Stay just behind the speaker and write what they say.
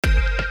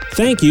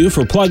Thank you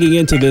for plugging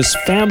into this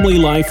Family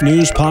Life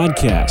News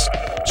podcast,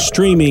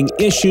 streaming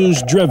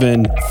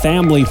issues-driven,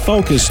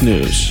 family-focused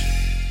news.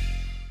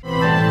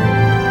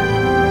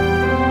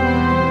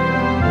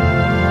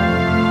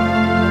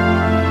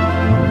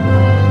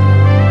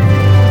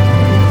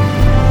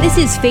 This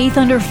is Faith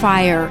Under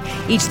Fire.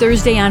 Each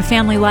Thursday on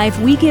Family Life,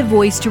 we give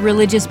voice to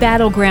religious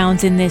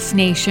battlegrounds in this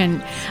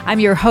nation.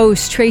 I'm your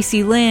host,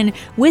 Tracy Lynn.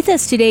 With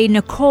us today,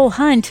 Nicole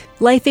Hunt,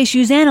 life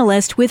issues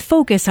analyst with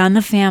Focus on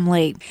the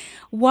Family.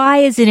 Why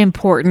is it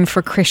important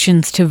for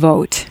Christians to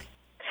vote?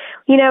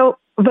 You know,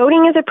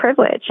 voting is a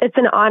privilege. It's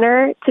an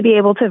honor to be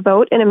able to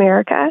vote in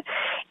America.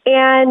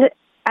 And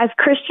as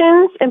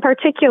Christians in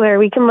particular,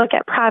 we can look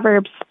at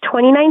Proverbs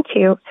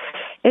 29:2.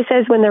 It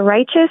says, when the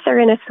righteous are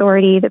in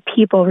authority, the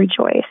people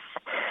rejoice.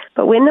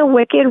 But when the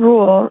wicked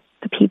rule,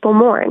 the people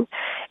mourn.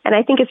 And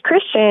I think as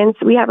Christians,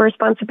 we have a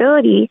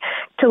responsibility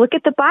to look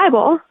at the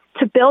Bible,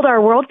 to build our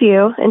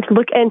worldview,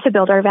 and to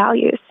build our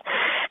values.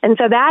 And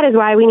so that is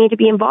why we need to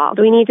be involved.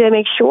 We need to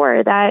make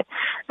sure that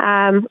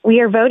we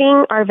are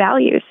voting our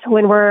values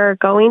when we're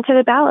going to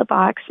the ballot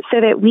box so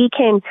that we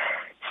can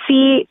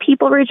see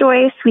people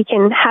rejoice, we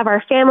can have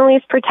our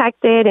families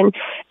protected, and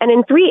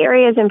in three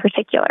areas in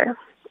particular.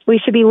 We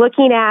should be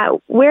looking at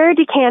where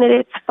do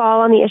candidates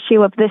fall on the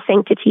issue of the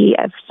sanctity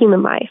of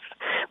human life.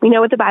 We know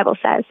what the Bible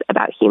says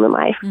about human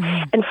life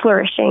and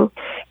flourishing.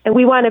 And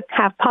we want to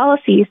have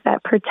policies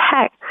that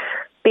protect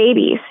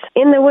babies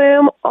in the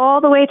womb all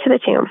the way to the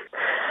tomb.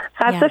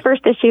 That's the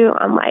first issue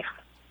on life.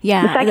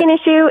 Yeah. The second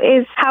issue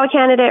is how a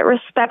candidate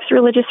respects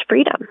religious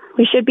freedom.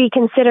 We should be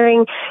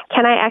considering,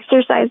 can I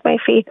exercise my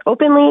faith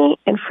openly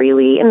and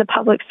freely in the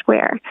public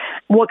square?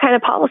 What kind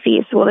of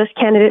policies will this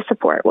candidate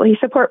support? Will he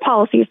support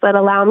policies that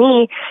allow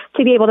me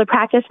to be able to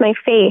practice my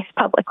faith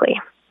publicly?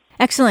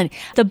 Excellent.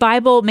 The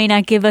Bible may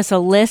not give us a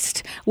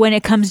list when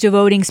it comes to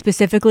voting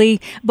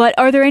specifically, but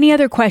are there any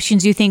other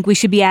questions you think we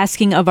should be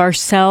asking of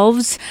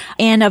ourselves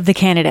and of the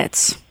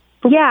candidates?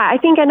 Yeah, I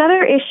think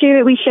another issue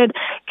that we should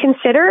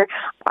consider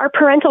are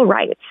parental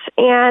rights.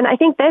 And I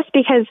think this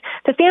because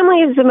the family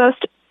is the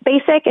most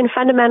basic and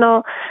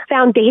fundamental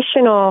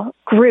foundational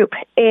group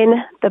in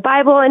the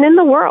Bible and in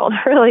the world,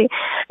 really.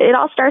 It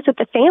all starts with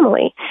the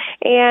family.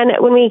 And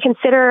when we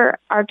consider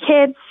our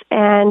kids,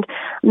 and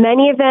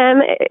many of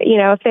them, you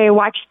know, if they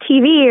watch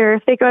TV or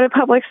if they go to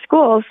public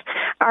schools,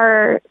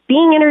 are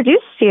being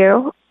introduced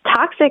to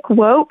toxic,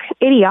 woke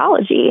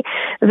ideology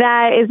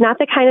that is not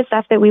the kind of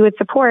stuff that we would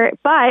support.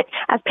 But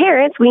as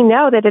parents, we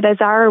know that it is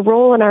our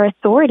role and our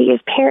authority as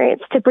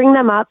parents to bring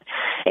them up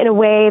in a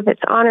way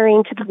that's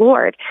honoring to the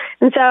Lord.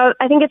 And so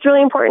I think it's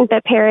really important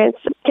that parents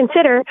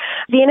consider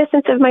the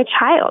innocence of my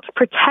child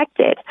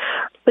protected.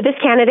 Would this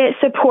candidate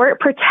support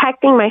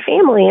protecting my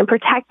family and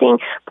protecting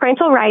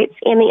parental rights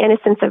and the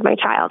innocence of my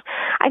child?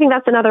 I think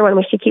that's another one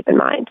we should keep in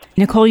mind.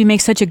 Nicole, you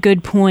make such a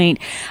good point.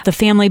 The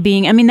family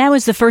being, that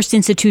was the first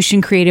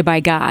institution created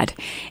by God.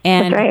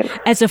 And that's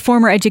right. As a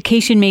former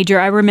education major,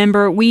 I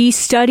remember we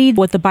studied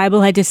what the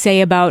Bible had to say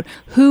about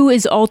who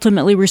is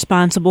ultimately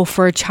responsible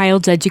for a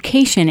child's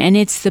education, and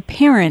it's the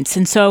parents.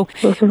 And so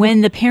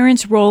when the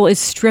parents' role is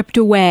stripped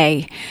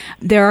away,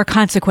 there are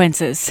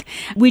consequences.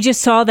 We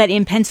just saw that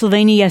in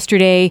Pennsylvania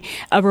yesterday.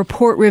 A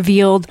report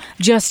revealed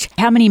just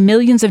how many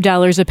millions of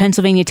dollars of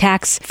Pennsylvania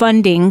tax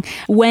funding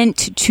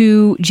went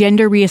to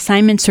gender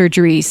reassignment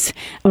surgeries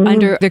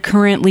under the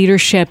current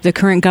leadership, the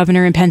current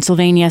governor in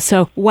Pennsylvania.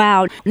 So,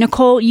 wow.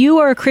 Nicole, you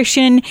are a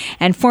Christian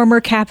and former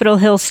Capitol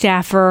Hill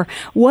staffer.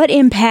 What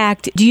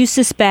impact do you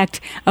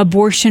suspect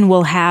abortion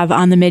will have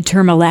on the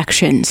midterm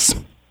elections?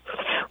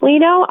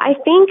 Well, I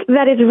think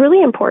that it's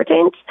really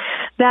important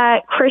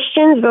that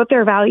Christians vote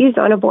their values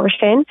on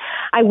abortion.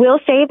 I will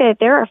say that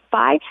there are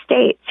 5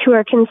 states who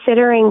are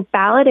considering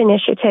ballot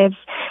initiatives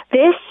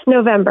this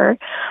November.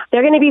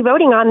 They're going to be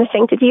voting on the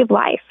sanctity of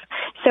life.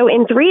 So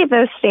in 3 of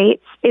those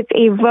states, it's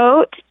a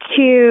vote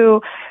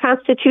to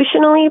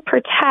constitutionally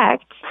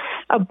protect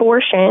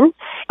abortion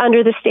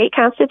under the state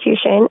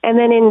constitution. And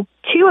then in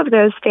 2 of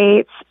those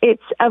states,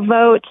 it's a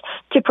vote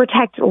to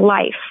protect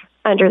life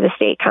under the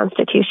state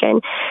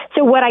constitution.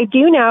 So what I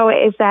do know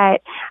is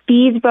that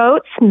these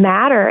votes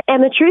matter.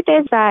 And the truth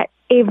is that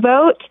a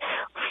vote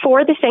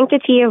for the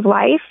sanctity of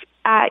life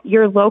at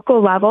your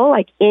local level,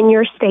 like in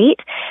your state,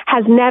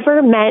 has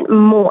never meant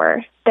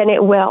more than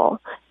it will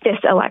this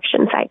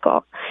election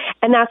cycle.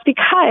 And that's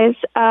because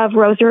of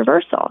Roe's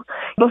reversal.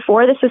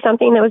 Before, this was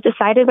something that was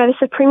decided by the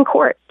Supreme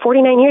Court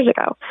 49 years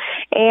ago.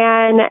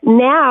 And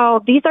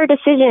now these are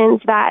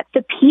decisions that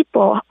the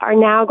people are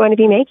now going to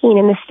be making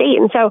in the state.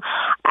 And so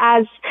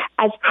as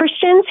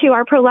Christians who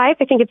are pro-life,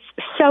 I think it's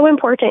so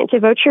important to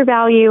vote your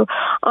value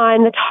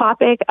on the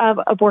topic of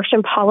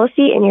abortion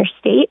policy in your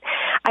state.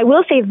 I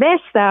will say this,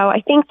 though.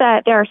 I think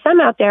that there are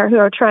some out there who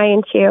are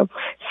trying to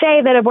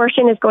say that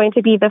abortion is going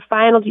to be the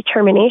final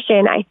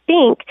determination. I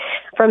think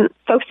from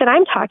folks that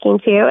I'm talking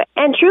to,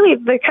 and truly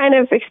the kind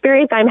of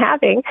experience I'm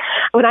having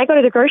when I go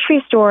to the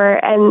grocery store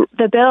and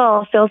the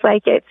bill feels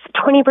like it's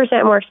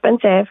 20% more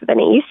expensive than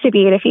it used to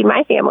be to feed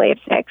my family of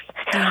 6.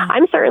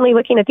 I'm certainly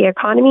looking at the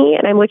economy,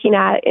 and I'm looking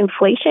at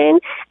inflation,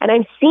 and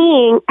I'm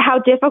seeing how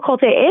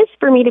difficult it is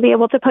for me to be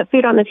able to put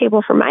food on the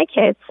table for my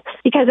kids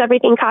because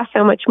everything costs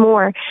so much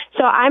more.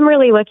 So I'm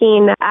really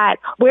looking at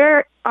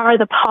where are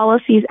the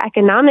policies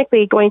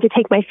economically going to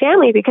take my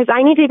family, because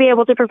I need to be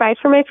able to provide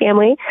for my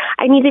family.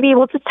 I need to be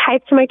able to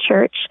tithe to my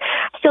church.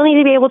 Still need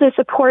to be able to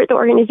support the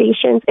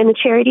organizations and the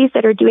charities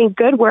that are doing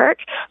good work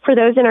for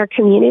those in our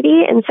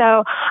community. And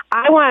so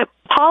I want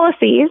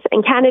policies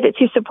and candidates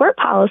who support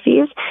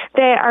policies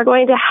that are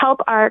going to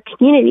help our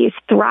communities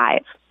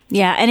thrive.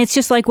 Yeah, and it's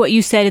just like what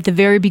you said at the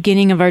very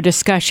beginning of our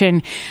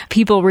discussion.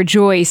 People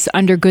rejoice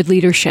under good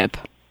leadership.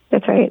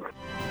 That's right.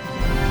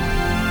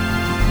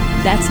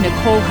 That's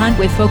Nicole Hunt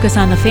with Focus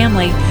on the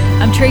Family.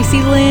 I'm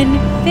Tracy Lynn,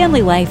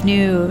 Family Life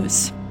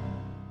News.